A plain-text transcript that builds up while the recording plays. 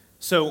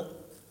So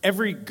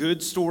every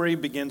good story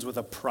begins with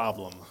a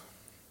problem.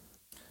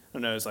 I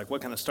don't know, it's like,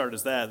 what kind of start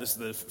is that? This is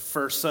the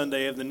first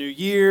Sunday of the new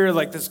year.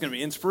 Like, this is going to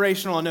be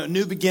inspirational. I know,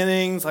 new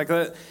beginnings. Like,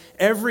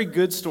 every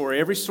good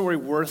story, every story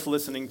worth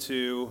listening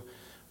to,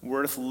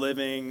 worth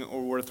living,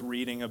 or worth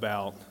reading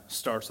about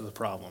starts with a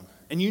problem.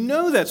 And you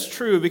know that's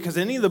true because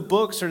any of the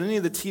books or any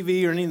of the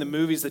TV or any of the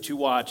movies that you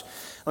watch,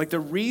 like the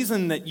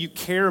reason that you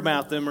care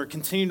about them or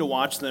continue to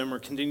watch them or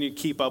continue to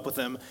keep up with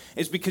them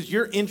is because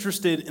you're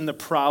interested in the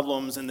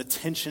problems and the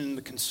tension,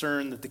 the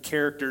concern that the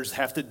characters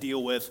have to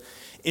deal with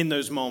in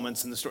those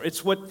moments in the story.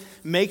 It's what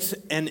makes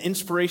an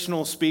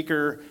inspirational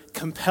speaker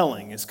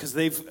compelling, is because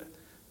they've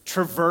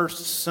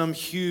traversed some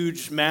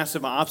huge,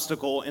 massive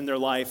obstacle in their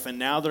life, and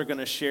now they're going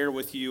to share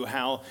with you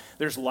how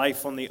there's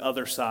life on the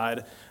other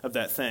side of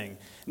that thing.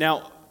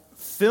 Now,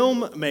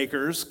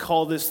 filmmakers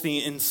call this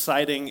the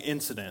inciting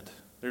incident.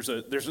 There's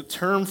a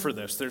term for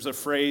this. There's a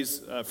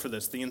phrase for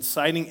this, the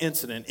inciting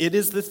incident. It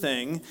is the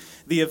thing,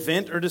 the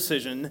event or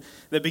decision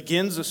that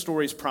begins a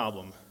story's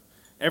problem.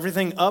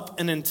 Everything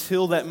up and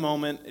until that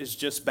moment is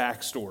just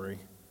backstory.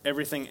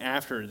 Everything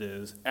after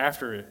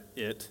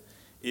it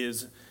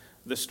is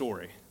the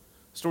story.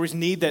 Stories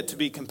need that to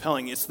be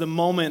compelling. It's the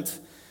moment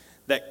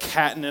that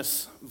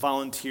Katniss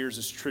volunteers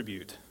as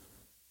tribute,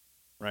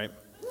 right?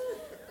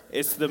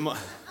 It's the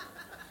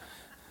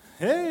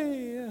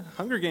hey,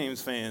 Hunger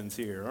Games fans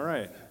here, all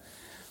right.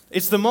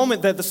 It's the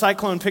moment that the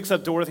Cyclone picks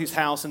up Dorothy's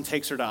house and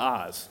takes her to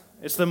Oz.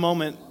 It's the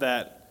moment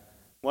that,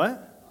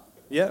 what?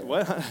 Yeah,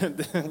 what?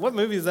 What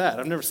movie is that?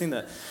 I've never seen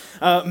that.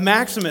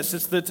 Maximus,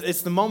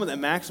 it's the moment that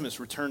Maximus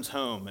returns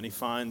home and he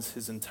finds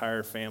his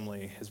entire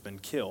family has been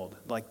killed.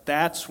 Like,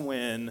 that's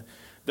when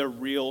the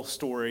real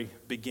story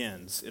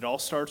begins. It all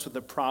starts with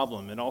a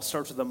problem. It all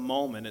starts with a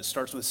moment. It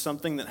starts with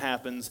something that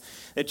happens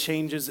that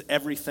changes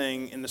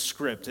everything in the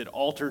script. It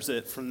alters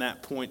it from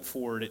that point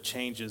forward. It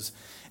changes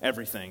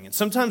everything. And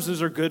sometimes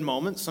those are good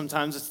moments.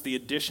 Sometimes it's the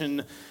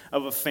addition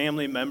of a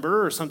family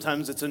member, or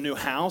sometimes it's a new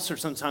house, or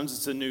sometimes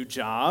it's a new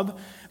job.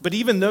 But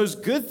even those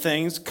good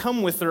things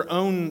come with their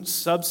own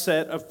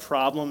subset of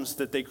problems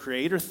that they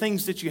create, or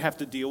things that you have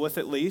to deal with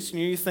at least.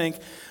 And you think,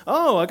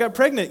 oh, I got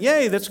pregnant.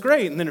 Yay, that's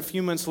great. And then a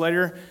few months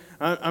later,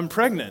 I'm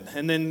pregnant.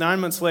 And then 9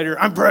 months later,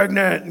 I'm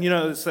pregnant. You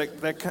know, it's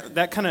like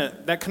that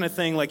kind of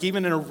thing. Like,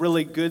 even in a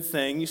really good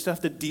thing, you still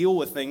have to deal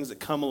with things that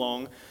come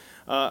along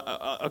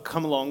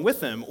with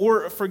them.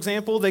 Or, for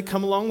example, they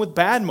come along with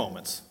bad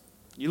moments.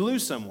 You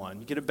lose someone.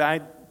 You get a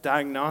bad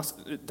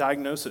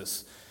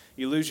diagnosis.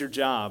 You lose your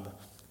job.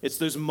 It's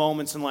those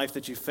moments in life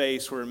that you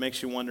face where it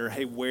makes you wonder,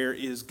 hey, where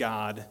is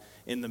God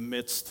in the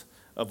midst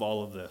of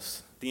all of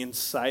this? The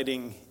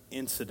inciting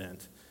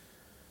incident.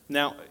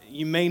 Now,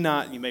 you may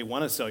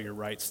want to sell your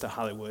rights to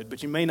Hollywood,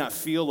 but you may not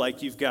feel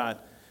like you've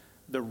got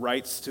the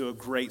rights to a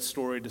great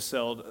story to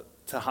sell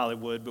to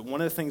Hollywood. But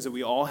one of the things that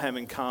we all have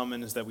in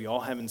common is that we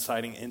all have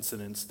inciting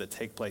incidents that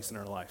take place in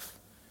our life.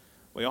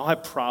 We all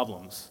have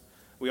problems.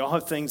 We all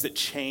have things that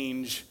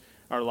change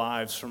our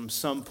lives from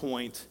some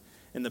point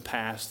in the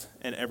past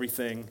and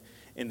everything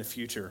in the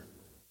future.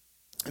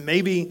 And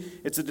maybe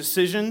it's a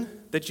decision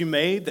that you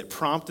made that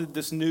prompted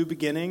this new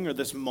beginning or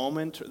this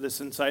moment or this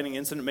inciting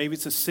incident. Maybe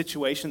it's a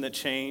situation that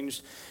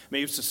changed.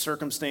 Maybe it's a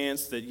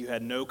circumstance that you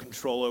had no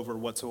control over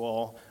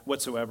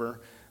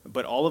whatsoever.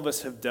 But all of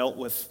us have dealt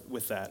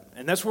with that.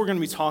 And that's what we're going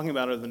to be talking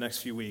about over the next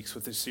few weeks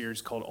with this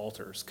series called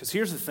Altars. Because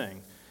here's the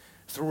thing.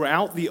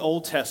 Throughout the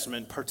Old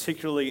Testament,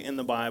 particularly in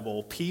the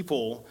Bible,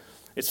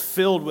 it's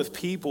filled with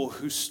people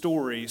whose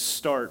stories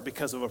start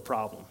because of a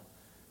problem,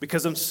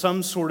 because of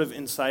some sort of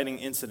inciting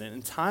incident.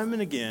 And time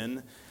and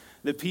again,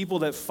 the people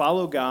that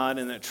follow God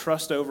and that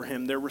trust over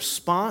Him, their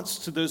response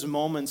to those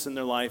moments in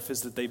their life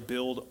is that they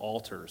build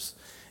altars.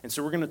 And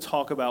so we're going to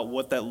talk about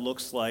what that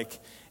looks like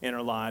in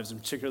our lives.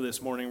 And particularly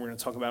this morning, we're going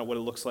to talk about what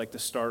it looks like to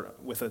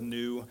start with a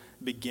new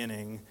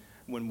beginning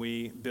when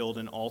we build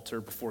an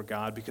altar before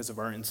God because of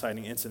our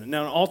inciting incident.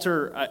 Now, an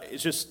altar,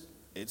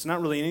 it's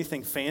not really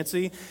anything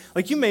fancy.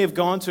 Like, you may have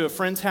gone to a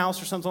friend's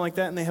house or something like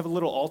that, and they have a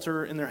little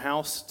altar in their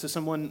house to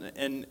someone,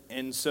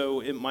 and so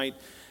it might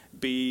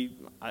be,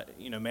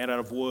 made out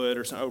of wood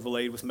or something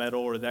overlaid with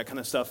metal or that kind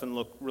of stuff and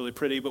look really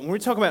pretty. But when we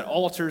talk about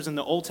altars in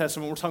the Old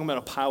Testament, we're talking about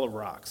a pile of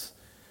rocks.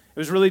 It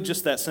was really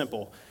just that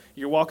simple.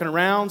 You're walking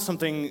around,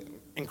 something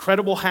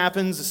incredible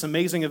happens, this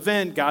amazing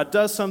event, God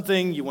does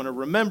something, you want to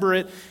remember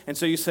it, and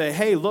so you say,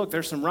 hey, look,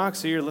 there's some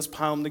rocks here, let's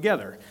pile them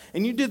together.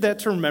 And you did that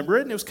to remember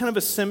it, and it was kind of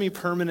a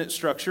semi-permanent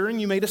structure,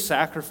 and you made a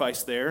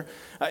sacrifice there.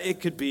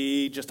 It could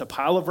be just a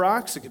pile of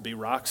rocks, it could be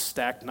rocks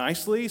stacked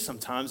nicely,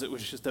 sometimes it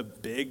was just a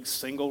big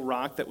single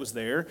rock that was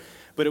there,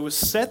 but it was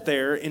set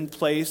there in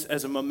place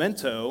as a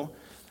memento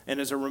and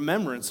as a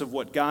remembrance of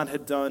what God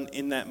had done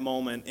in that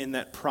moment, in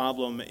that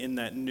problem, in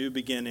that new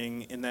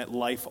beginning, in that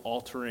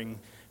life-altering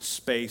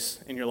space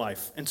in your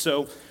life. And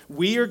so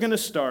we are going to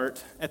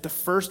start at the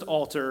first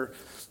altar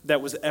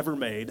that was ever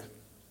made.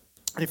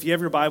 And if you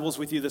have your Bibles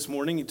with you this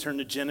morning, you turn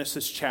to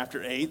Genesis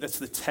chapter 8. That's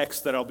the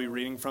text that I'll be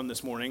reading from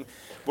this morning.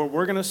 Where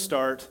we're going to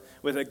start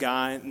with a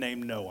guy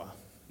named Noah.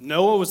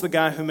 Noah was the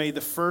guy who made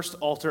the first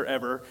altar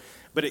ever.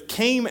 But it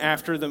came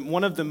after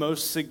one of the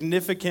most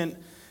significant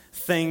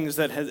things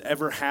that has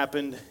ever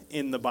happened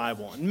in the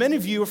Bible. And many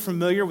of you are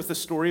familiar with the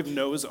story of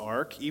Noah's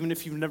Ark. Even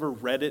if you've never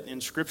read it in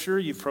Scripture,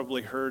 you've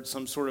probably heard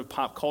some sort of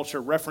pop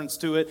culture reference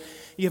to it.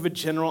 You have a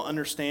general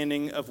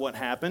understanding of what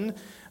happened.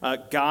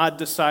 God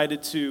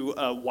decided to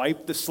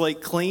wipe the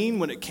slate clean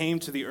when it came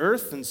to the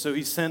earth, and so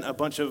he sent a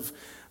bunch of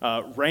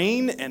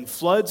rain, and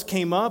floods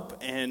came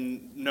up,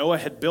 and Noah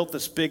had built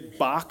this big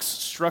box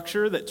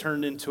structure that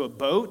turned into a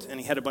boat, and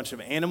he had a bunch of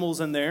animals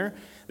in there.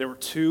 There were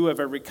 2 of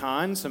every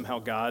kind. Somehow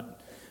God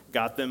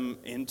got them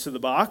into the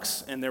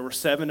box, and there were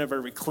 7 of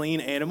every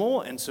clean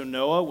animal, and so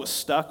Noah was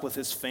stuck with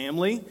his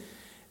family,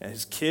 and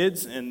his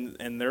kids,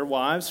 and their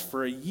wives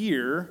for a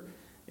year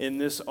in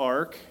this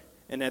ark,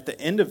 and at the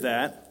end of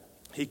that,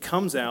 he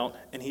comes out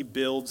and he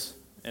builds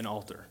an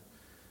altar.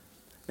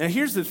 Now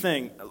here's the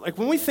thing, like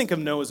when we think of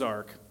Noah's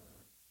Ark,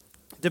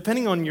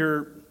 depending on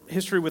your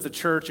history with the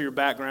church or your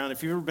background,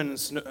 if you've ever been in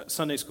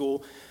Sunday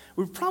school,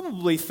 we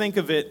probably think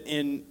of it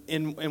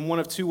in one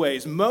of 2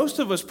 ways. Most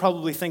of us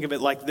probably think of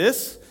it like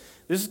this.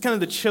 This is kind of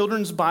the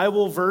children's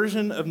Bible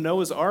version of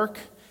Noah's Ark.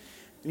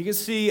 And you can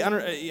see,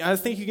 I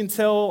think you can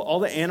tell all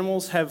the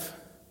animals have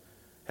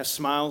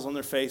smiles on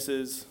their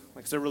faces.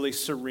 Like it's a really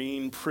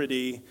serene,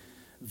 pretty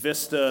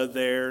vista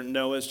there.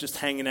 Noah's just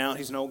hanging out.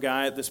 He's an old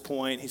guy at this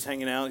point. He's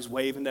hanging out. He's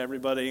waving to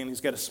everybody, and he's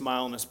got a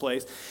smile on his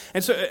face.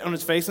 And so on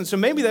his face. And so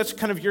maybe that's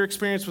kind of your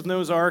experience with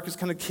Noah's Ark. It's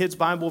kind of kids'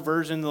 Bible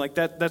version, like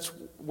that. That's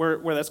where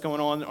that's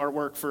going on.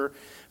 Artwork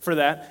for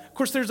that. Of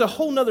course, there's a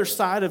whole other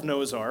side of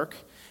Noah's Ark.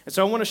 And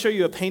so I want to show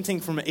you a painting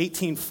from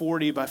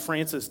 1840 by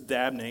Francis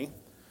Dabney.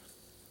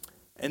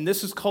 And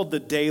this is called The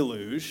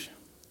Deluge.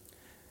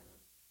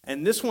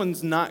 And this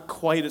one's not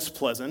quite as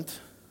pleasant.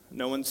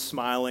 No one's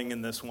smiling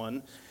in this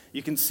one.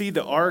 You can see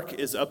the ark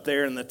is up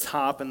there in the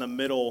top in the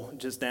middle,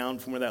 just down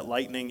from where that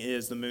lightning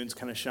is. The moon's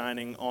kind of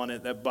shining on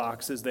it. That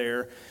box is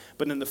there.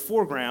 But in the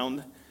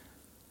foreground,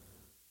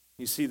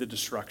 you see the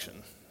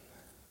destruction.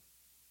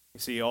 You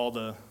see all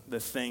the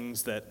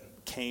things that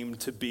came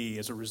to be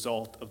as a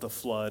result of the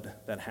flood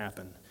that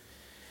happened.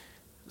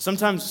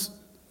 Sometimes,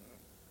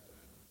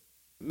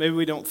 maybe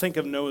we don't think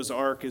of Noah's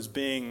Ark as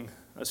being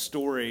a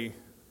story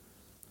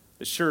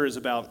that sure is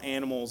about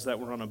animals that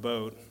were on a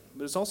boat,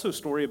 but it's also a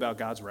story about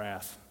God's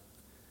wrath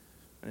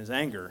and his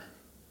anger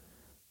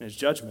and his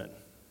judgment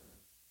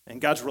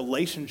and God's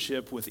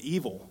relationship with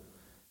evil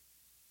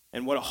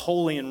and what a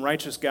holy and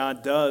righteous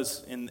God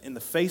does in the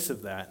face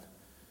of that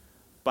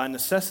by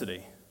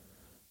necessity.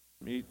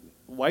 He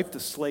wiped the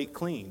slate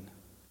clean.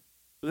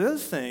 The other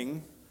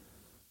thing,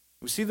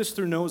 we see this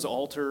through Noah's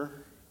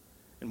altar,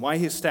 and why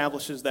he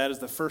establishes that as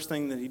the first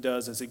thing that he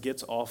does as he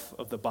gets off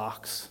of the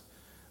box,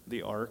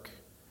 the ark,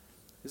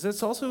 is that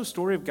it's also a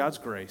story of God's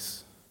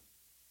grace.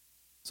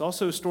 It's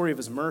also a story of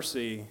his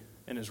mercy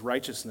and his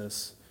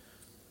righteousness.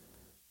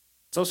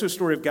 It's also a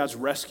story of God's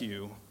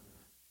rescue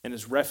and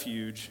his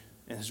refuge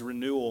and his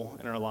renewal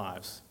in our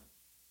lives.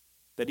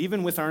 That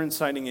even with our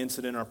inciting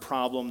incident, our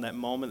problem, that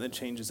moment that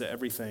changes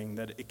everything,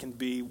 that it can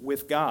be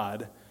with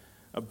God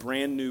a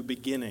brand new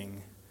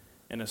beginning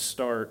and a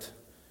start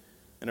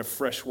and a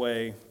fresh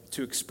way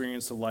to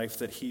experience the life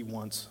that he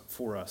wants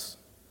for us.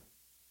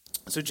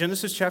 So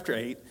Genesis chapter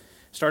 8,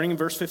 starting in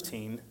verse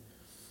 15,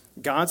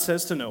 God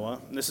says to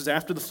Noah, and this is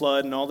after the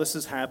flood and all this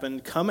has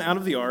happened, "Come out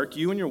of the ark,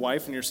 you and your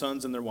wife and your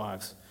sons and their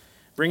wives.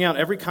 Bring out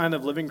every kind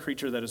of living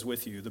creature that is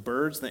with you, the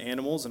birds, the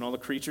animals, and all the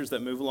creatures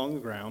that move along the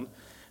ground,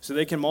 so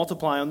they can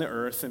multiply on the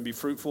earth and be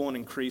fruitful and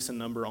increase in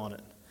number on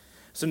it."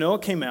 So Noah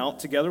came out,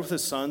 together with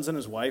his sons and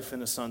his wife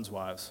and his sons'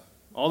 wives.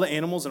 All the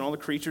animals and all the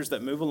creatures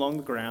that move along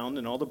the ground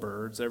and all the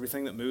birds,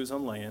 everything that moves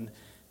on land,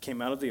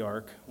 came out of the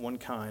ark, one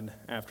kind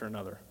after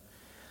another.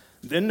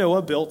 Then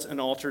Noah built an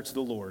altar to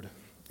the Lord,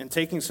 and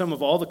taking some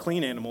of all the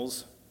clean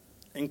animals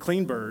and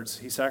clean birds,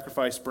 he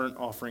sacrificed burnt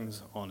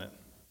offerings on it.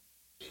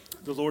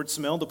 The Lord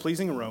smelled a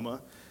pleasing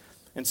aroma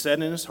and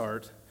said in his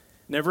heart,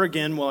 "Never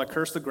again will I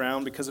curse the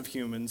ground because of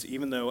humans,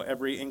 even though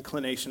every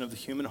inclination of the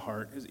human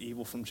heart is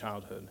evil from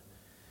childhood.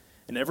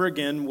 And never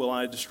again will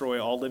I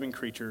destroy all living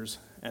creatures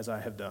as I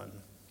have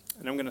done."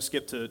 And I'm going to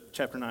skip to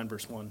chapter 9,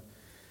 verse 1.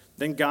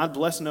 Then God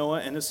blessed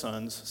Noah and his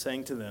sons,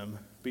 saying to them,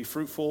 "Be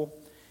fruitful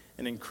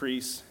and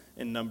increase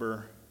in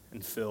number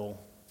and fill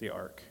the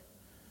ark."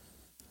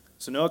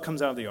 So Noah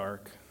comes out of the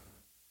ark,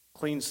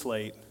 clean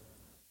slate,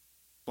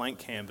 blank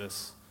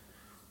canvas.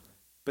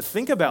 But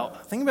think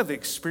about the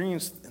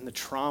experience and the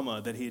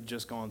trauma that he had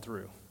just gone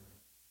through.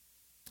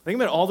 Think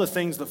about all the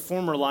things, the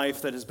former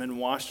life that has been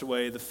washed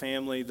away, the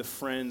family, the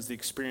friends, the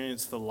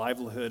experience, the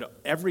livelihood,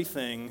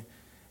 everything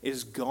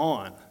is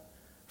gone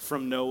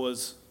from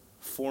Noah's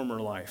former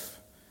life.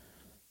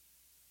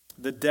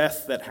 The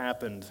death that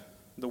happened,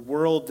 the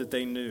world that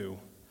they knew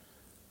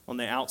on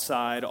the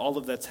outside, all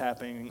of that's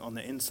happening on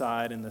the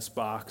inside in this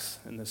box,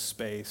 in this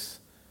space.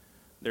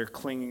 They're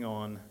clinging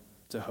on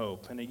to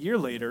hope. And a year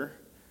later,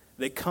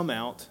 they come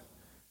out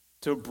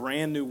to a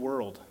brand new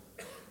world,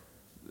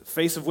 the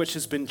face of which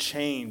has been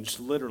changed,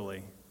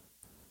 literally.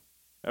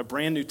 A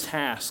brand new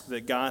task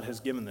that God has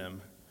given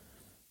them.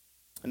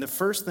 And the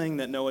first thing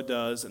that Noah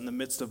does in the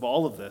midst of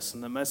all of this,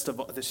 in the midst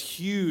of this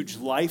huge,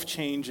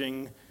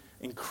 life-changing,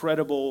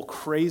 incredible,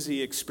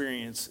 crazy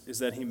experience, is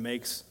that he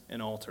makes an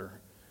altar.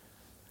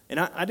 And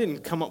I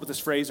didn't come up with this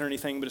phrase or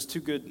anything, but it's too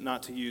good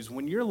not to use.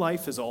 When your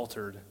life is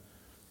altered,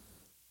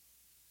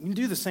 you can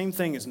do the same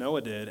thing as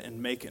Noah did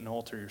and make an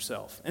altar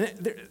yourself. And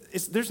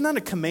there's not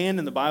a command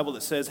in the Bible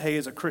that says, hey,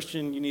 as a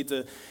Christian, you need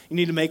to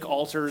make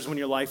altars when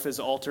your life is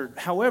altered.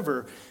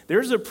 However,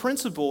 there's a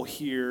principle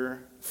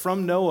here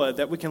from Noah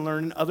that we can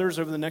learn in others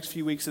over the next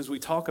few weeks as we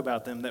talk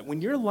about them, that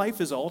when your life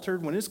is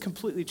altered, when it's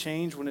completely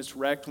changed, when it's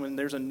wrecked, when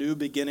there's a new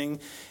beginning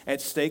at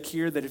stake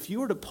here, that if you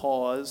were to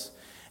pause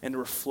and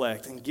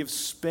reflect and give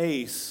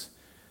space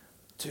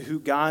to who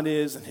God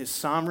is and his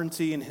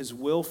sovereignty and his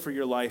will for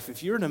your life,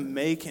 if you're to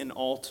make an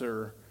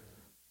altar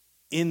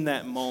in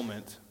that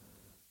moment,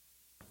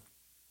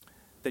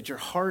 that your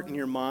heart and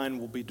your mind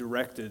will be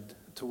directed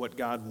to what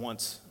God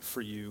wants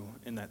for you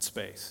in that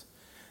space.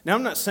 Now,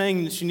 I'm not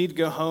saying that you need to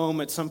go home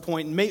at some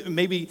point.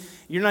 Maybe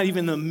you're not even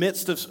in the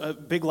midst of a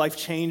big life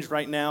change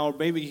right now. Or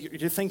maybe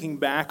you're thinking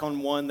back on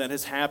one that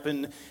has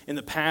happened in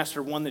the past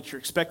or one that you're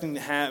expecting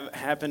to have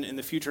happen in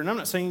the future. And I'm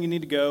not saying you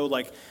need to go,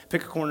 like,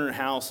 pick a corner in a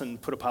house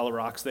and put a pile of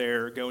rocks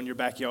there, or go in your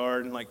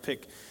backyard and, like,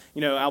 pick,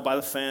 out by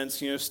the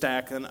fence,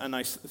 stack a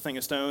nice thing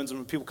of stones.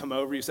 And when people come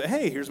over, you say,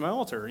 hey, here's my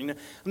altar. I'm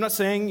not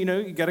saying,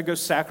 you got to go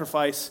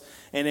sacrifice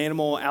an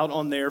animal out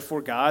on there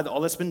for God.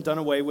 All that's been done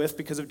away with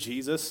because of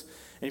Jesus.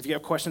 And if you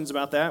have questions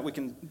about that, we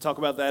can talk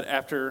about that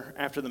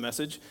after the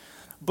message.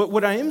 But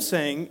what I am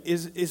saying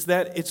is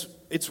that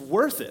it's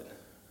worth it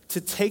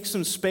to take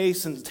some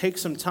space and take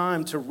some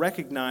time to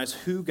recognize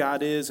who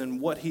God is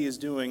and what he is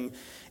doing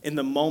in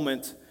the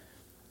moment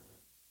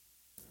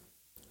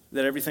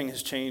that everything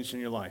has changed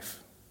in your life.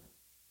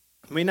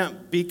 We may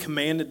not be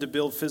commanded to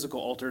build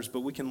physical altars, but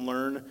we can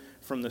learn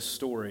from this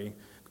story.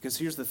 Because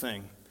here's the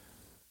thing.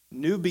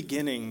 New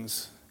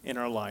beginnings in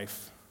our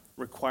life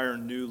require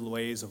new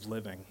ways of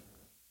living.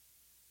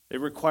 They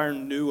require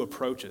new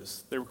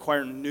approaches. They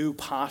require new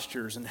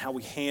postures in how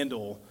we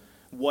handle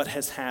what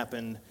has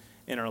happened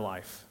in our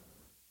life.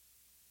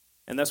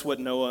 And that's what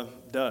Noah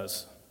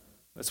does.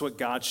 That's what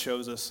God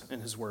shows us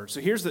in his word.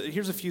 So here's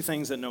a few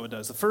things that Noah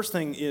does. The first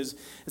thing is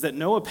that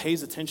Noah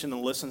pays attention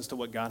and listens to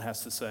what God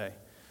has to say.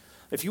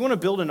 If you want to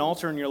build an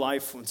altar in your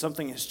life when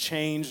something has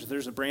changed,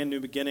 there's a brand new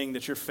beginning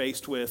that you're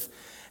faced with,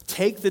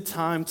 take the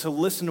time to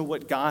listen to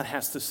what God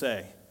has to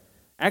say.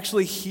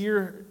 Actually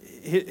hear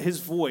his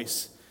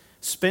voice.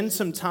 Spend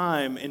some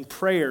time in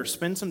prayer.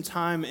 Spend some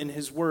time in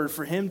his word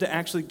for him to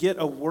actually get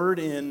a word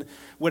in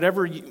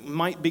whatever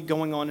might be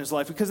going on in his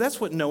life. Because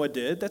that's what Noah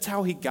did. That's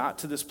how he got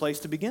to this place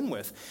to begin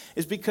with.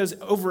 Is because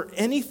over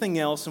anything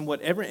else and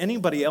whatever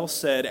anybody else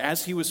said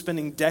as he was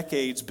spending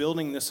decades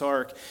building this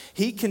ark,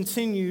 he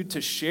continued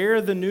to share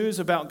the news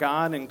about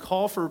God and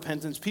call for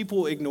repentance.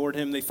 People ignored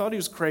him. They thought he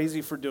was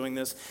crazy for doing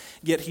this.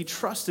 Yet he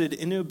trusted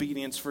in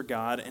obedience for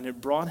God, and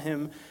it brought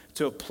him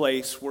to a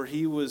place where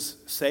he was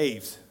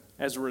saved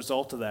as a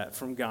result of that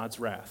from God's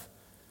wrath.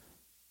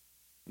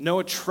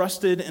 Noah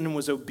trusted and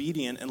was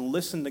obedient and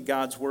listened to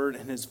God's word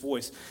and his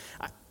voice.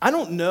 I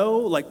don't know,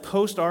 like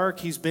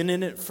post-ark, he's been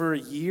in it for a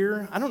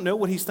year. I don't know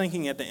what he's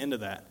thinking at the end of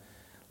that.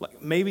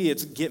 Like maybe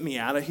it's get me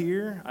out of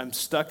here. I'm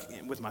stuck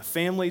with my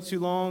family too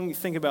long. You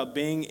think about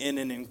being in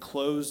an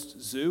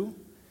enclosed zoo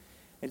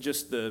and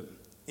just the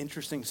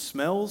interesting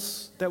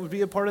smells that would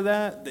be a part of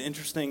that, the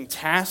interesting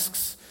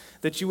tasks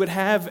that you would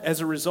have as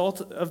a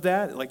result of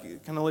that, like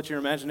kind of let your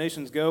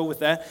imaginations go with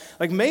that.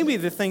 Like maybe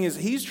the thing is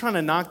he's trying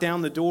to knock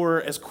down the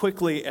door as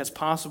quickly as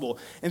possible.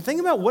 And think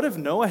about what if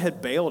Noah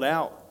had bailed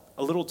out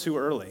a little too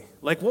early?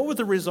 Like what would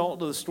the result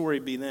of the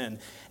story be then?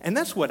 And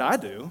that's what I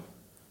do.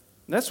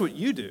 That's what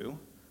you do.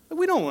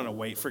 We don't want to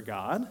wait for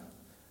God.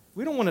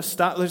 We don't want to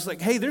stop. It's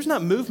like, hey, there's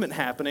not movement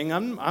happening.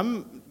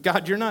 I'm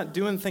God, you're not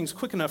doing things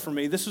quick enough for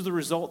me. This is the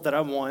result that I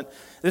want.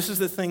 This is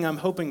the thing I'm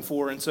hoping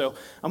for. And so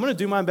I'm going to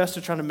do my best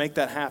to try to make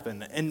that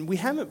happen. And we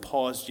haven't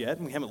paused yet,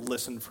 and we haven't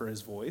listened for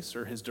his voice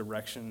or his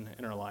direction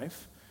in our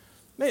life.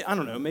 I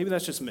don't know. Maybe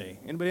that's just me.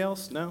 Anybody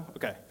else? No?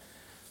 Okay.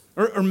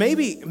 Or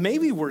maybe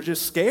we're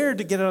just scared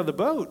to get out of the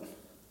boat.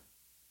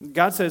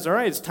 God says, all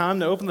right, it's time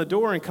to open the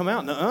door and come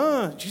out.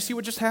 Did you see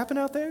what just happened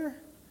out there?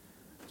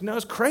 No,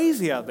 it's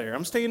crazy out there.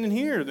 I'm staying in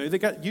here. They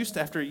got used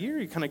to, after a year,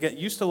 you kind of get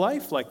used to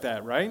life like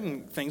that, right?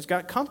 And things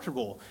got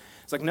comfortable.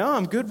 It's like, no,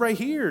 I'm good right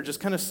here, just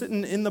kind of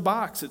sitting in the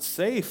box. It's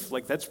safe.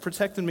 Like, that's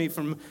protecting me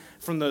from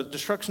the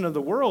destruction of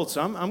the world.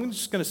 So I'm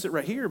just going to sit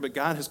right here. But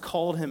God has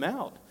called him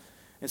out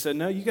and said,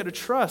 no, you got to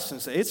trust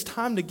and say, it's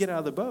time to get out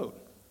of the boat.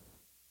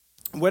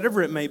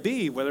 Whatever it may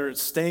be, whether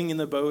it's staying in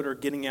the boat or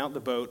getting out the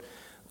boat,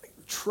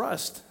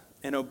 trust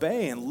and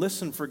obey and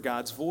listen for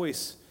God's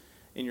voice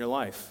in your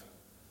life.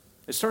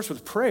 It starts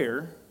with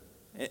prayer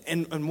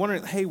and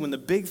wondering, hey, when the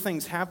big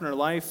things happen in our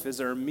life, is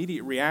our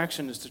immediate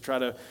reaction is to try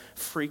to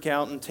freak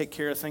out and take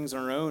care of things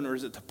on our own, or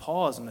is it to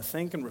pause and to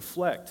think and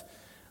reflect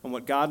on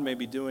what God may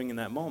be doing in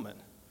that moment?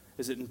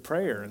 Is it in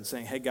prayer and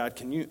saying, hey, God,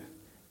 can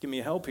give me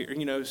help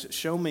here.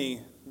 Show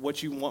me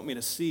what you want me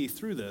to see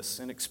through this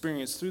and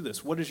experience through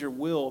this. What is your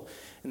will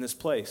in this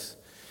place?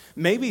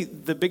 Maybe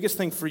the biggest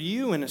thing for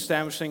you in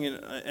establishing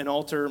an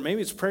altar,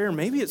 maybe it's prayer,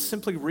 maybe it's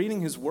simply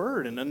reading his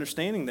word and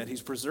understanding that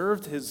he's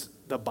preserved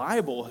the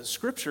Bible, his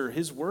scripture,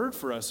 his word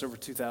for us over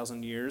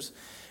 2,000 years,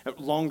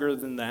 longer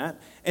than that.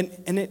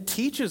 And it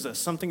teaches us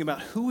something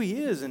about who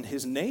he is and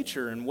his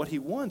nature and what he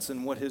wants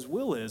and what his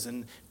will is,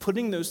 and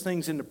putting those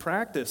things into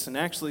practice and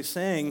actually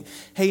saying,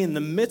 hey, in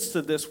the midst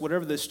of this,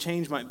 whatever this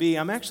change might be,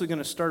 I'm actually going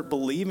to start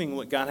believing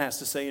what God has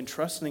to say and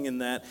trusting in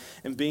that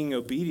and being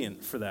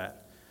obedient for that.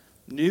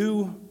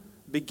 New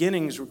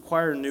beginnings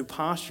require new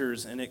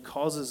postures, and it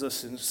causes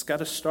us, and it's got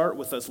to start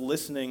with us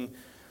listening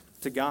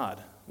to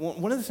God.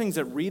 One of the things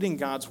that reading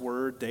God's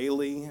word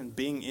daily and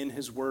being in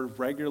his word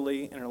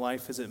regularly in our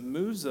life is it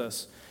moves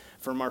us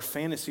from our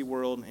fantasy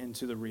world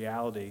into the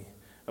reality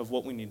of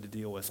what we need to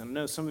deal with. And I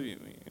know some of you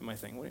might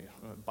think, wait,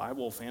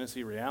 Bible,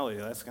 fantasy, reality,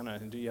 that's kind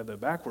of, do you have that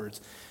backwards?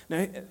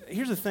 Now,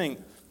 here's the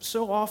thing.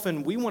 So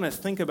often we want to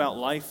think about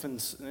life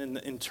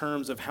in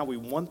terms of how we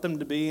want them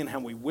to be and how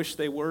we wish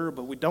they were,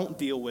 but we don't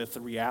deal with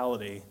the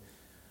reality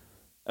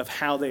of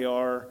how they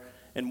are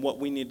and what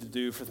we need to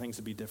do for things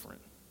to be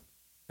different,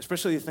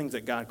 especially the things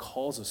that God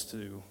calls us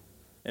to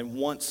and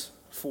wants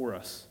for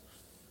us.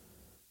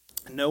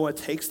 Noah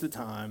takes the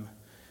time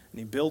and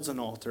he builds an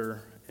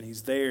altar, and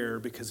he's there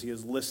because he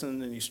has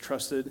listened and he's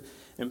trusted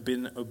and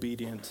been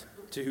obedient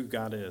to who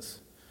God is.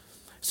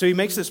 So he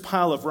makes this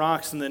pile of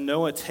rocks, and then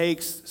Noah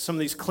takes some of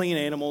these clean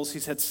animals.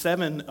 He's had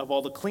 7 of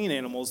all the clean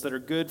animals that are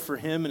good for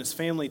him and his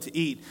family to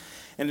eat.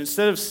 And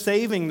instead of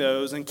saving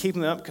those and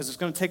keeping them up, because it's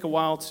going to take a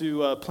while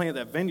to plant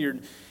that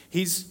vineyard,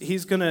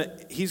 he's going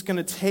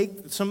to take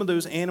some of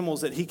those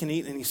animals that he can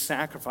eat, and he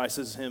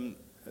sacrifices them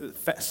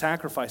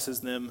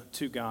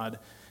to God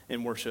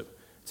in worship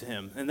to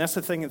him. And that's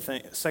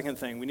the second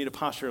thing. We need a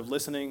posture of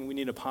listening. We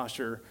need a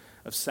posture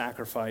of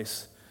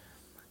sacrifice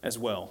as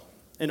well.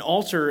 An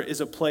altar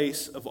is a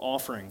place of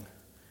offering.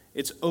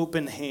 It's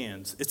open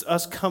hands. It's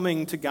us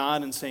coming to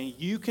God and saying,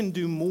 you can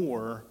do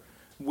more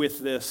with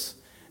this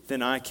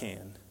than I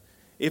can.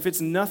 If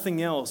it's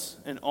nothing else,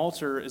 an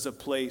altar is a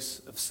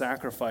place of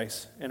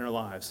sacrifice in our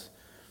lives.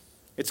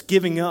 It's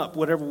giving up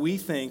whatever we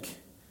think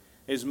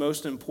is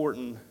most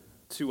important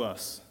to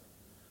us.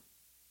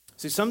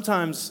 See,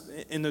 sometimes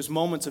in those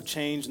moments of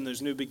change and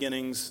those new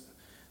beginnings,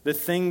 the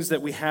things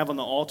that we have on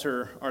the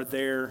altar are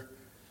there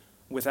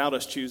without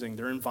us choosing.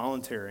 They're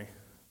involuntary.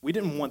 We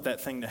didn't want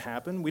that thing to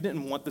happen. We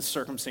didn't want the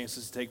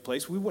circumstances to take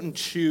place. We wouldn't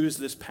choose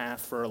this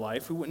path for our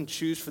life. We wouldn't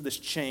choose for this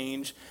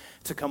change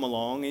to come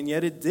along, and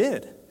yet it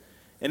did.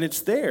 And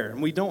it's there,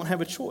 and we don't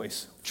have a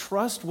choice.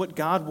 Trust what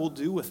God will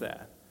do with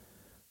that.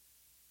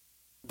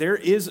 There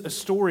is a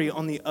story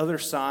on the other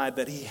side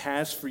that he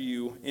has for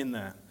you in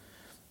that.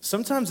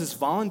 Sometimes it's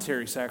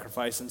voluntary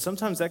sacrifice, and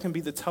sometimes that can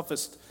be the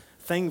toughest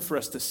thing for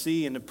us to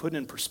see and to put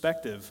in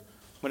perspective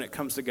when it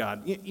comes to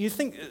God. You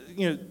think,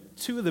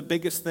 two of the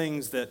biggest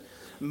things that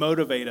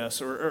motivate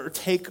us or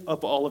take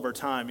up all of our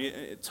time,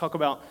 you talk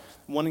about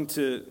wanting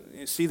to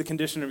see the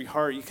condition of your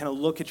heart, you kind of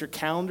look at your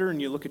calendar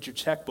and you look at your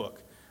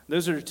checkbook.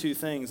 Those are the two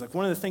things. Like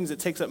one of the things that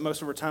takes up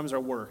most of our time is our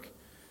work.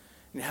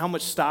 And how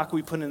much stock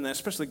we put in that,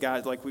 especially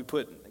guys, like we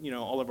put,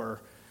 all of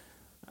our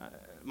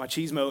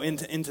machismo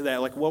into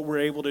that, like what we're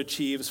able to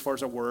achieve as far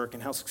as our work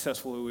and how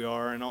successful we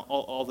are and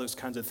all those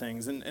kinds of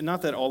things. And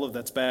not that all of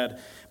that's bad,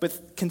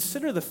 but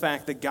consider the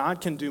fact that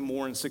God can do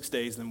more in 6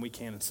 days than we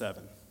can in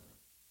 7.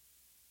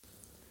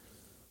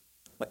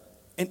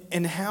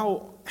 And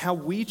how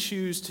we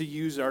choose to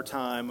use our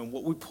time and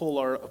what we pool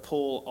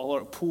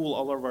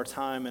all of our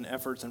time and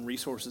efforts and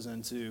resources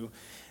into,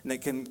 and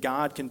that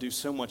God can do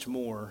so much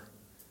more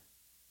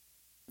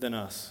than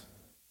us.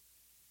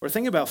 Or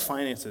think about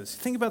finances.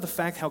 Think about the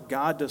fact how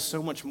God does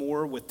so much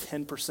more with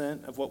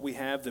 10% of what we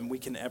have than we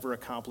can ever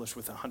accomplish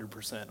with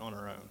 100% on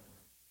our own.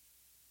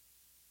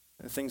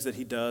 The things that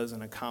he does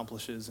and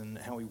accomplishes and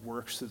how he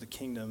works through the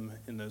kingdom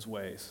in those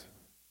ways.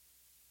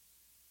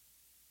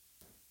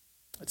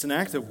 It's an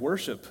act of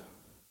worship.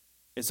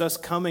 It's us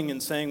coming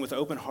and saying with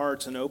open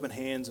hearts and open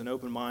hands and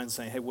open minds,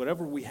 saying, hey,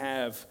 whatever we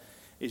have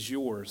is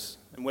yours.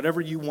 And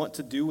whatever you want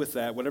to do with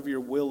that, whatever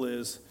your will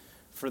is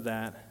for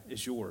that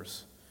is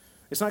yours.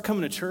 It's not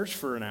coming to church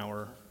for an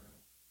hour,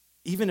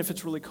 even if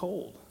it's really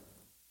cold.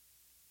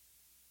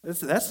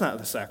 That's not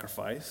the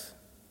sacrifice.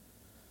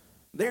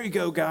 There you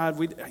go, God.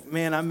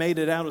 I made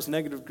it out. It was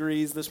negative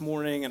degrees this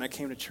morning, and I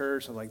came to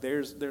church. I'm like,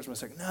 there's my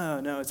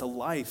sacrifice. No, it's a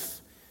life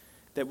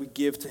that we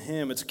give to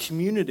him. It's a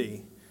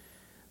community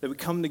that we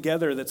come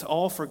together that's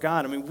all for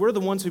God. I mean, we're the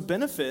ones who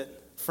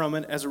benefit from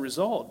it as a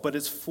result, but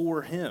it's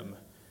for him.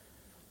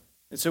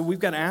 And so we've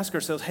got to ask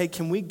ourselves, hey,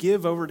 can we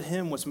give over to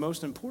him what's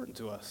most important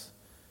to us?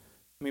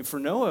 I mean, for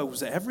Noah, it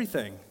was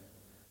everything.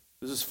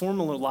 It was his form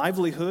of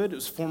livelihood. It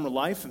was form of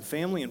life and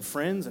family and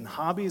friends and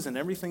hobbies and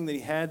everything that he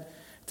had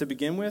to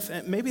begin with.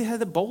 And maybe he had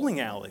the bowling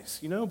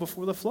alleys,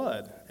 before the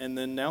flood. And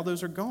then now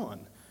those are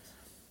gone.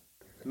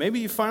 Maybe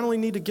you finally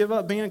need to give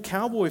up being a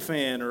Cowboy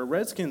fan or a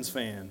Redskins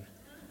fan.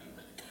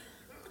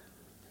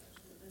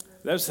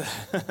 That's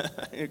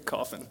you're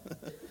coughing.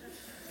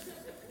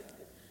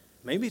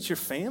 Maybe it's your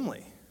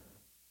family.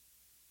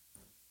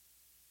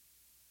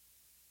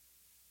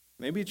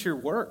 Maybe it's your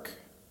work.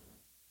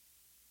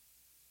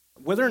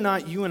 Whether or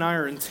not you and I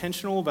are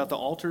intentional about the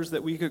altars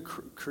that we could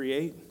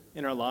create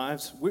in our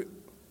lives,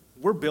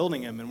 we're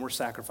building them and we're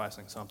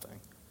sacrificing something.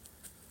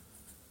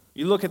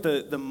 You look at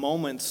the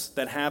moments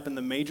that happen,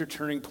 the major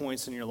turning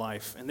points in your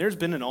life, and there's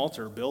been an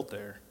altar built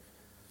there.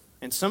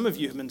 And some of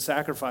you have been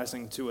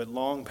sacrificing to it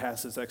long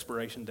past its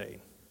expiration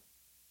date.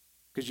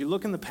 Because you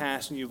look in the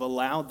past and you've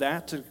allowed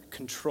that to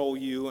control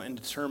you and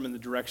determine the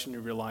direction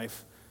of your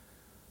life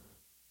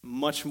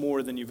much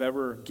more than you've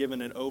ever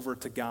given it over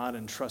to God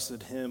and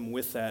trusted Him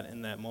with that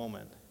in that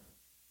moment.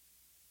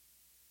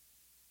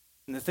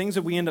 And the things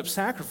that we end up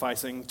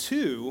sacrificing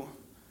to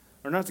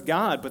are not to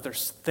God, but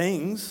there's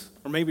things,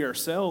 or maybe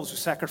ourselves, who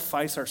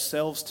sacrifice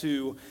ourselves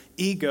to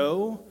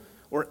ego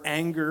or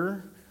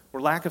anger or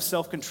lack of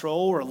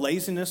self-control or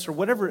laziness or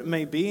whatever it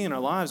may be in our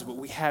lives, but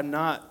we have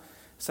not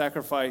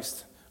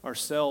sacrificed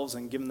ourselves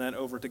and given that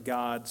over to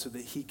God so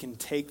that He can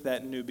take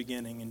that new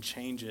beginning and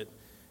change it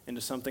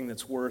into something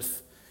that's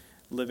worth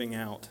living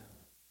out.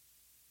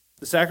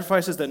 The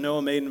sacrifices that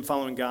Noah made in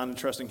following God and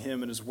trusting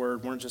Him and His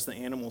word weren't just the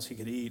animals he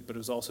could eat, but it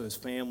was also his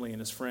family and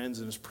his friends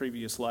and his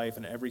previous life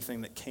and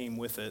everything that came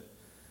with it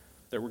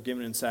that were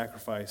given in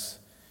sacrifice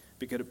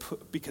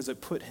because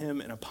it put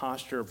him in a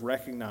posture of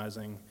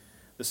recognizing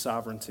the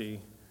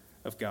sovereignty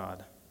of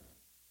God.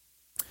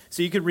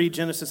 So you could read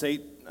Genesis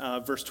 8,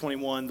 verse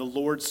 21, the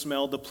Lord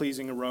smelled the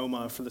pleasing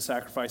aroma for the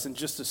sacrifice, and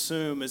just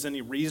assume, as any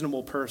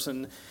reasonable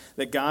person,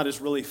 that God is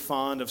really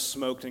fond of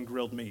smoked and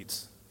grilled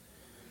meats,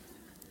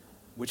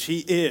 which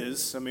He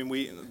is. I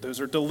mean, those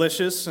are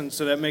delicious, and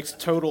so that makes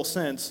total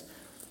sense.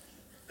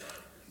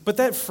 But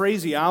that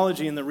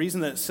phraseology and the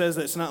reason that it says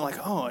that, it's not like,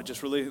 oh, I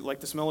just really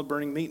like the smell of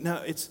burning meat.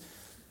 No, it's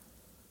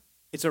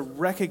a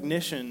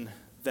recognition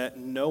that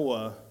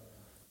Noah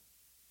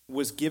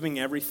was giving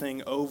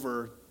everything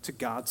over to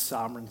God's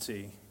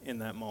sovereignty in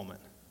that moment.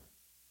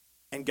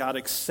 And God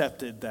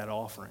accepted that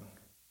offering.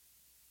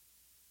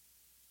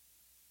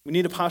 We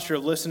need a posture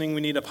of listening,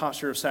 we need a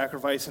posture of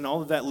sacrifice, and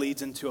all of that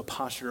leads into a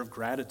posture of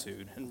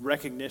gratitude and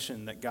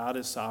recognition that God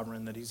is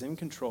sovereign, that He's in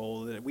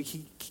control, that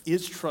He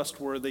is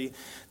trustworthy,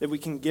 that we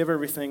can give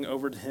everything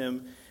over to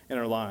Him in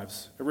our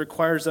lives. It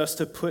requires us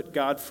to put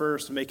God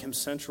first and make Him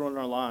central in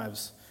our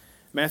lives.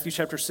 Matthew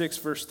chapter 6,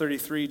 verse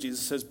 33,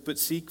 Jesus says, "But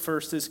seek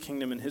first His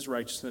kingdom and His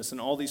righteousness,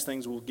 and all these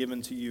things will be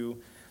given to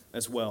you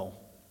as well."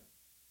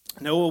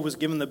 Noah was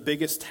given the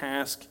biggest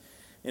task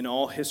in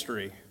all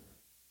history.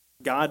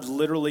 God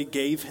literally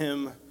gave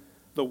him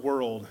the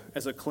world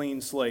as a clean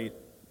slate.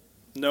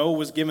 Noah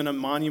was given a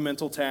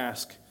monumental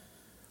task.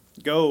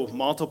 Go,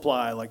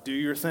 multiply, do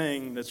your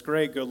thing. That's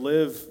great. Go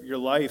live your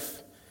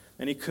life.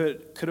 And he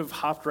could have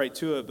hopped right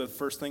to it, but the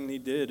first thing he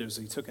did is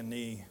he took a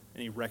knee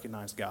and he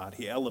recognized God.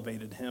 He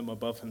elevated Him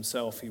above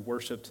himself. He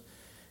worshiped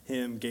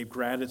Him, gave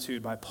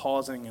gratitude by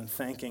pausing and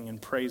thanking and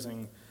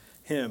praising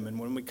Him. And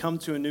when we come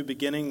to a new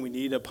beginning, we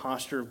need a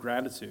posture of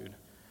gratitude.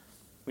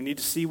 We need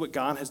to see what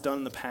God has done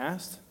in the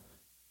past.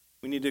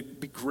 We need to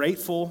be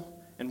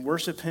grateful and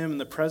worship Him in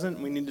the present.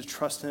 We need to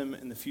trust Him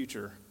in the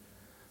future.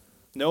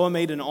 Noah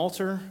made an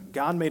altar.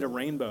 God made a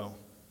rainbow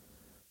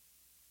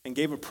and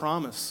gave a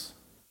promise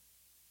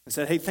and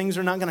said, hey, things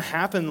are not going to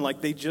happen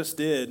like they just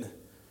did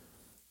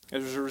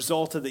as a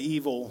result of the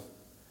evil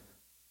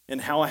and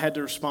how I had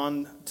to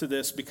respond to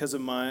this because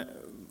of my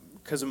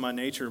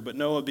nature. But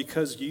Noah,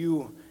 because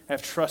you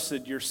have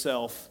trusted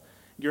yourself,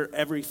 you're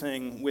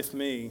everything with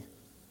me,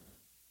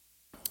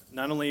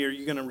 not only are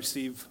you going to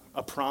receive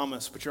a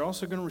promise, but you're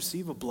also going to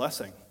receive a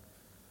blessing.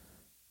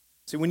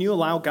 See, when you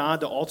allow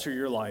God to alter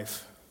your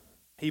life,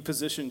 He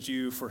positions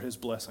you for His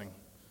blessing.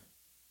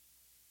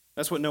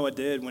 That's what Noah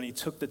did when he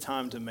took the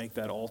time to make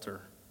that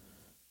altar.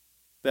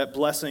 That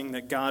blessing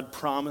that God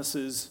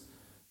promises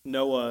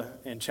Noah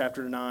in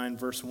chapter 9,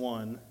 verse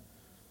 1,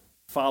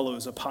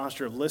 follows a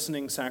posture of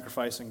listening,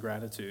 sacrifice, and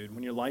gratitude.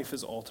 When your life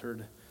is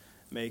altered,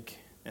 make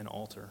an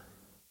altar.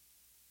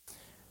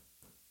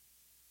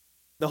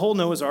 The whole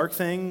Noah's Ark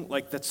thing,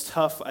 that's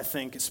tough, I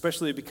think,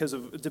 especially because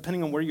of,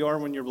 depending on where you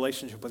are in your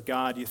relationship with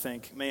God, you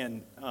think,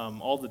 man,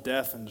 all the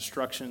death and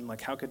destruction,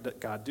 how could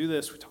God do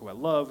this? We talk about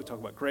love, we talk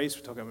about grace,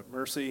 we talk about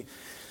mercy.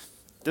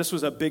 This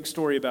was a big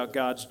story about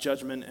God's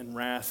judgment and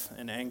wrath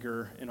and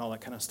anger and all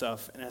that kind of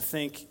stuff. And I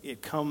think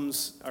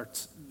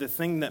the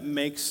thing that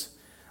makes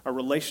our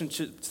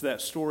relationship to that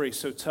story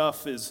so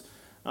tough is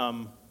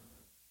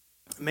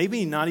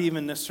maybe not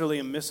even necessarily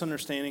a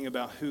misunderstanding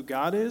about who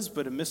God is,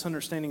 but a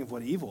misunderstanding of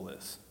what evil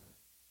is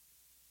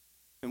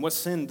and what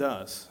sin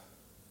does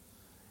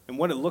and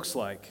what it looks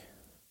like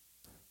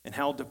and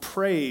how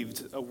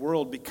depraved a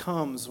world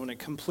becomes when it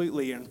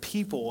completely, and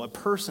people, a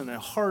person, a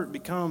heart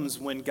becomes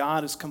when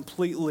God is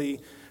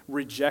completely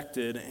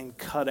rejected and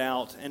cut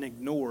out and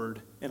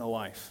ignored in a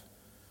life.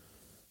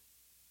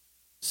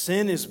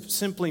 Sin is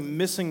simply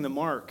missing the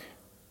mark.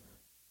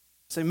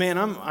 Say, man,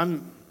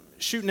 I'm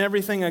shooting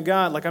everything I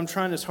got, like I'm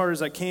trying as hard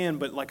as I can,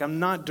 but like I'm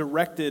not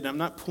directed, I'm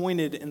not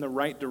pointed in the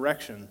right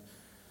direction.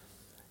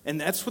 And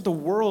that's what the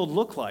world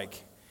looked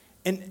like.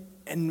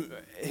 And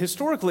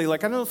historically,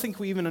 like I don't think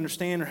we even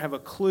understand or have a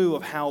clue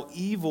of how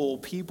evil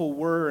people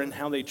were and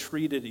how they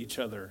treated each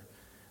other.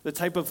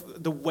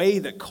 The way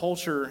that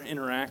culture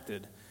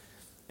interacted.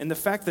 And the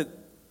fact that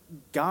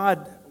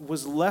God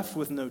was left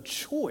with no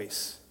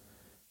choice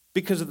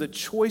because of the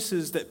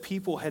choices that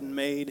people had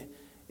made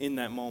in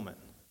that moment.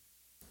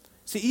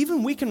 See,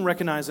 even we can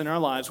recognize in our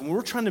lives when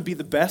we're trying to be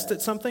the best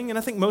at something, and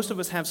I think most of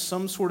us have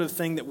some sort of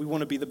thing that we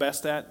want to be the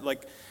best at.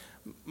 Like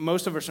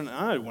most of us are,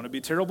 I want to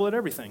be terrible at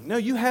everything. No,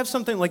 you have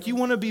something like you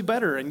want to be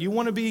better, and you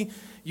want to be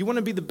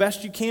the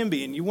best you can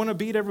be, and you want to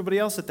beat everybody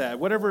else at that,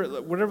 whatever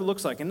it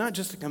looks like, and not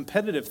just a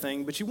competitive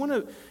thing, but you want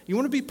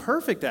to be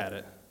perfect at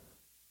it.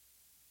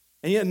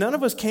 And yet none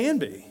of us can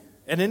be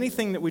at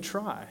anything that we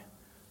try.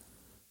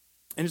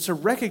 And it's a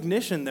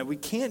recognition that we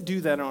can't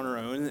do that on our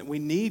own, and that we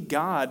need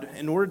God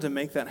in order to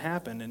make that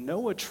happen. And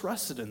Noah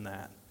trusted in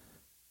that.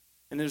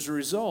 And as a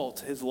result,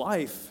 his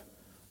life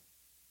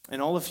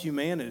and all of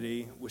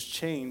humanity was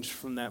changed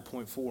from that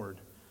point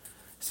forward.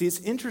 See, it's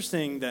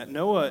interesting that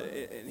Noah,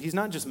 he's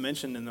not just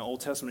mentioned in the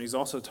Old Testament, he's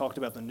also talked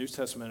about in the New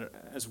Testament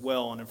as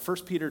well. And in 1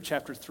 Peter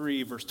chapter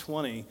 3, verse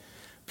 20,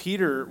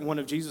 Peter, one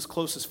of Jesus'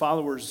 closest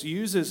followers,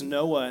 uses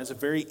Noah as a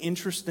very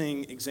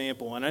interesting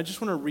example. And I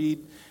just want to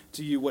read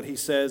to you what he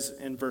says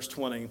in verse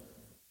 20.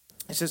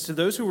 He says, "To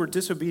those who were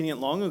disobedient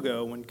long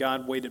ago, when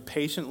God waited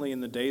patiently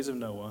in the days of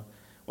Noah,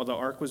 while the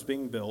ark was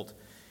being built,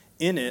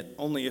 in it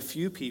only a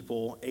few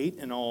people, 8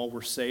 in all,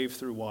 were saved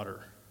through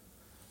water."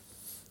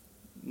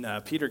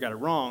 No, Peter got it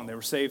wrong. They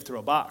were saved through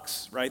a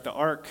box, right? The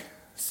ark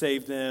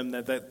saved them.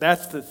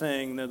 That's the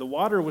thing. No, the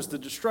water was the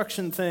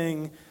destruction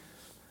thing.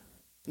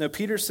 No,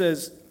 Peter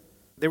says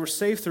they were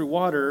saved through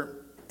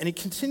water, and he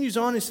continues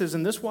on. He says,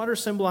 "And this water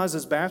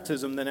symbolizes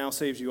baptism that now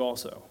saves you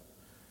also."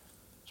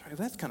 Sorry,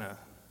 that's kind of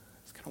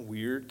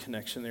weird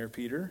connection there,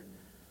 Peter.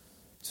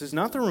 It says,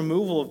 "Not the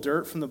removal of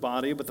dirt from the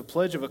body, but the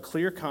pledge of a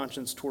clear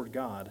conscience toward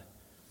God.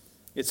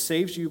 It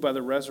saves you by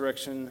the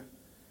resurrection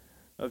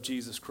of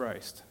Jesus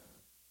Christ."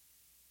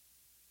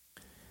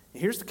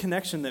 Here's the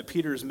connection that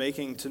Peter is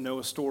making to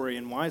Noah's story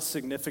and why it's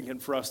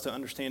significant for us to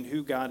understand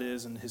who God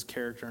is and his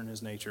character and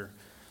his nature.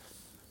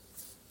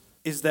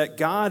 Is that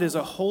God is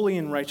a holy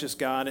and righteous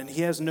God, and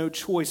he has no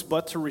choice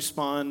but to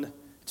respond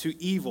to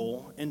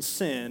evil and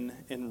sin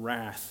and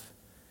wrath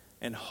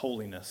and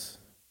holiness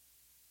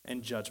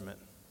and judgment.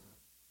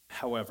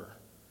 However,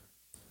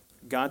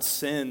 God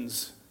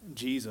sends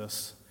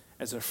Jesus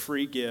as a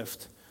free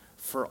gift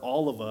for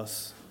all of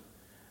us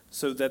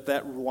so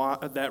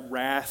that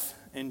wrath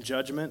and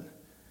judgment,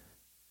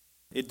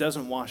 it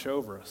doesn't wash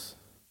over us.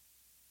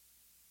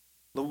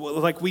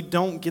 Like we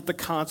don't get the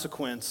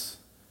consequence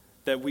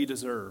that we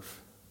deserve.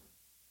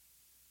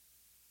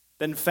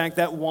 That in fact,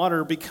 that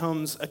water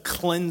becomes a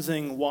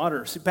cleansing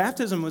water. See,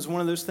 baptism was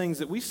one of those things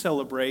that we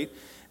celebrate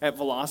at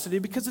Velocity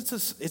because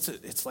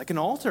it's like an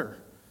altar.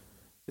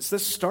 It's the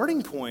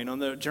starting point on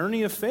the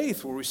journey of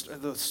faith where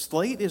the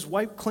slate is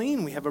wiped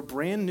clean. We have a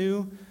brand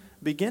new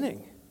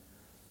beginning.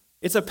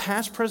 It's a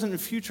past, present,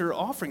 and future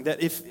offering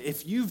that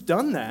if you've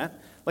done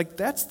that, like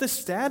that's the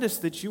status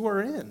that you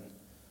are in.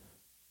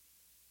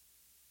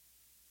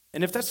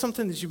 And if that's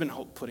something that you've been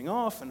putting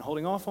off and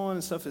holding off on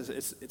and stuff,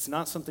 it's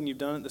not something you've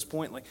done at this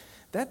point, like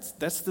that's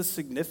the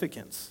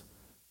significance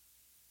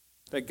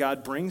that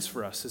God brings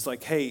for us. It's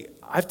like, hey,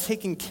 I've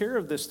taken care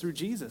of this through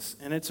Jesus,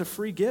 and it's a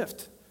free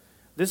gift.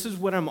 This is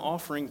what I'm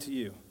offering to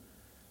you,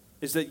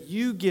 is that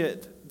you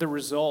get the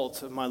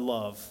result of my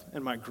love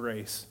and my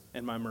grace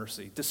and my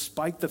mercy,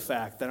 despite the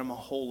fact that I'm a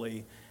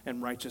holy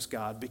and righteous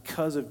God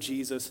because of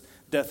Jesus'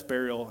 death,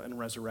 burial, and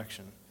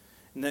resurrection.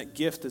 And that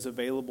gift is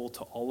available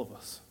to all of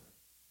us.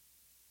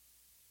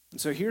 And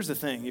so here's the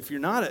thing: if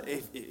you've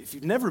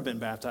never been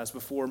baptized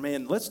before,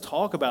 man, let's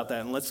talk about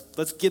that and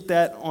let's get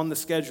that on the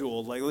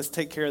schedule. Like, let's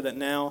take care of that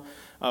now.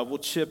 We'll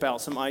chip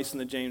out some ice in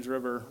the James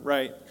River,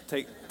 right?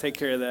 Take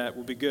care of that.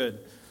 We'll be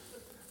good.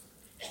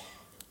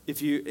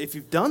 If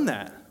you've done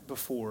that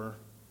before,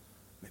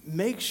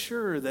 make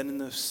sure that in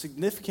those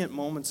significant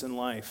moments in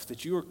life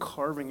that you are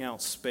carving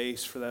out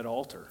space for that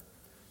altar,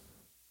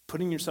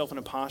 putting yourself in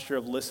a posture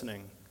of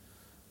listening,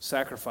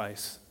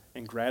 sacrifice,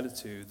 and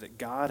gratitude that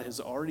God has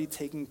already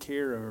taken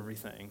care of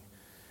everything.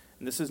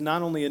 And this is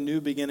not only a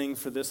new beginning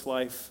for this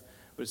life,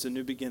 but it's a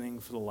new beginning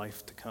for the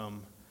life to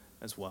come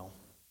as well.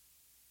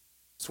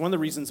 It's one of the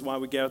reasons why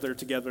we gather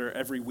together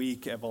every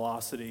week at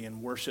Velocity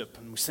and worship,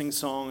 and we sing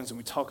songs and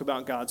we talk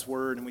about God's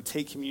word and we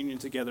take communion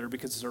together,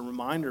 because it's a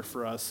reminder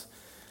for us.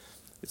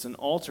 It's an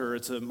altar,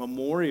 it's a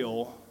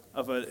memorial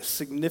of a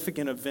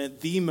significant event.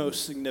 The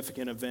most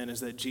significant event is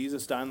that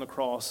Jesus died on the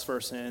cross for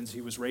our sins.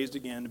 He was raised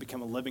again to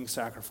become a living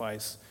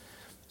sacrifice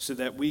so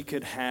that we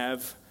could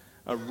have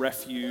a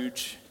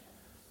refuge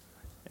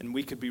and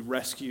we could be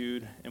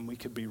rescued and we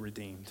could be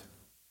redeemed.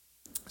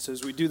 So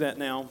as we do that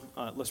now,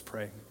 let's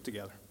pray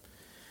together.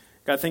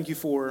 God, thank you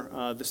for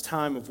this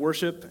time of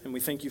worship, and we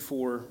thank you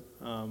for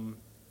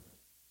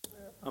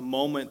a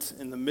moment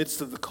in the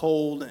midst of the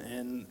cold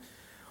and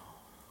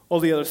all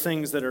the other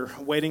things that are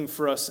waiting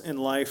for us in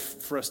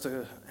life, for us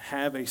to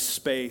have a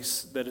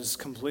space that is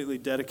completely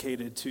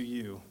dedicated to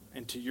you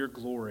and to your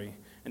glory,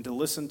 and to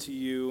listen to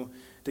you,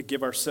 to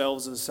give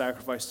ourselves as a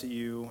sacrifice to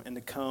you, and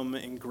to come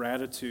in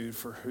gratitude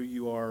for who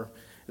you are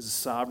as a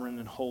sovereign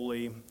and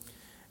holy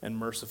and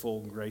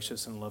merciful,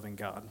 gracious, and loving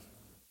God.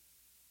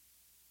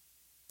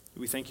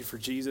 We thank you for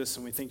Jesus,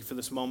 and we thank you for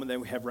this moment that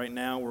we have right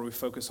now where we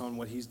focus on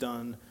what he's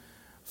done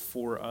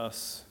for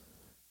us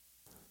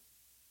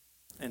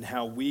and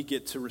how we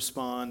get to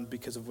respond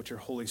because of what your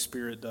Holy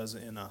Spirit does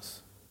in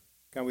us.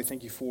 God, we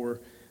thank you for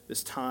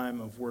this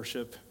time of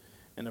worship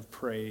and of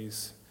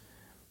praise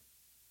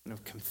and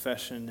of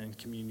confession and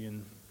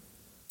communion.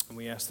 And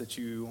we ask that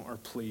you are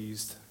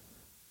pleased.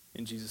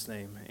 In Jesus'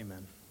 name,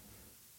 amen.